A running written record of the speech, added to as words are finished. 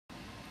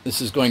This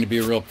is going to be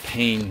a real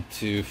pain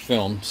to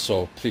film,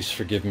 so please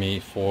forgive me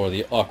for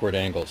the awkward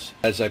angles.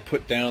 As I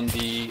put down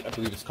the, I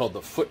believe it's called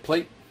the foot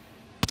plate,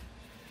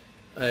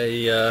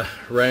 I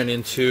ran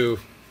into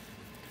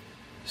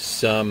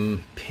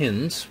some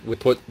pins. We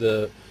put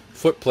the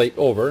foot plate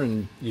over,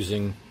 and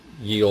using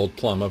ye old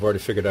plumb, I've already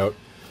figured out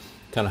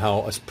kind of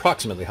how,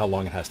 approximately how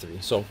long it has to be.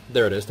 So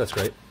there it is, that's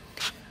great.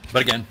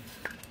 But again,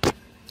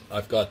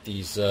 I've got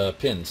these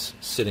pins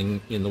sitting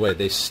in the way.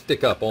 They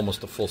stick up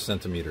almost a full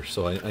centimeter,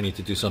 so I need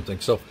to do something.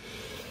 So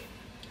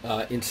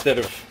instead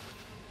of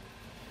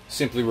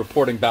simply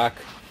reporting back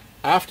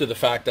after the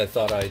fact, I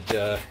thought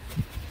I'd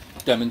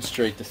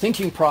demonstrate the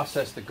thinking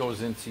process that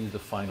goes into the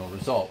final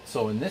result.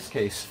 So in this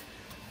case,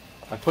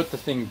 I put the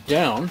thing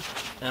down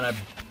and I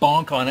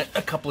bonk on it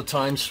a couple of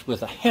times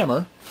with a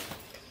hammer,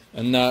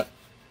 and that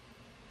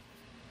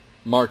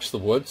marks the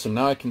wood. So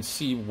now I can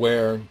see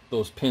where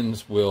those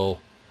pins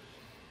will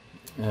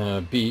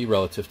be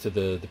relative to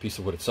the piece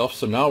of wood itself.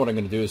 So now what I'm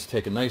going to do is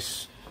take a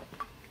nice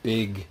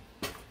big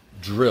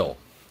drill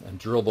and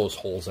drill those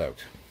holes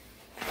out.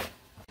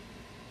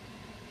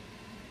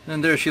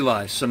 And there she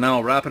lies. So now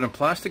I'll wrap it in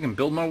plastic and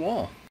build my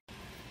wall.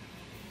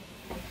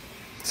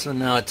 So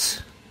now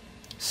it's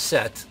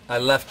set. I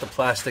left the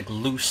plastic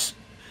loose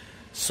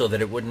so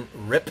that it wouldn't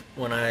rip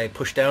when I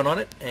push down on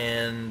it,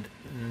 and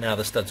now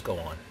the studs go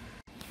on.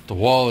 The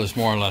wall is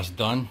more or less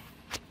done.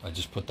 I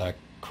just put that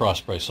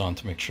cross brace on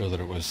to make sure that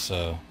it was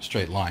a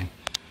straight line.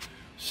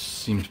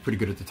 Seems pretty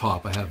good at the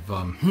top. I have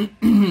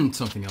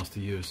something else to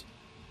use.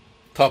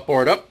 Top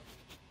board up.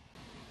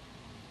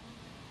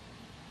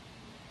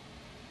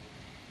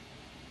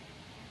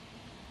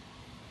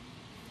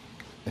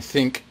 I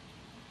think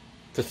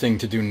the thing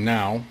to do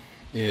now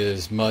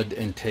is mud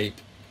and tape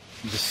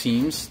the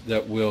seams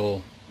that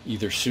will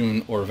either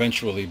soon or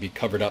eventually be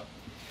covered up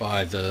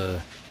by the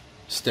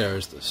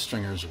stairs, the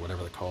stringers, or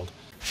whatever they're called.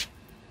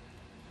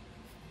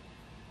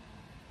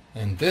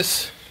 And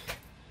this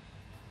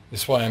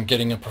is why I'm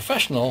getting a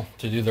professional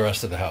to do the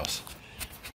rest of the house.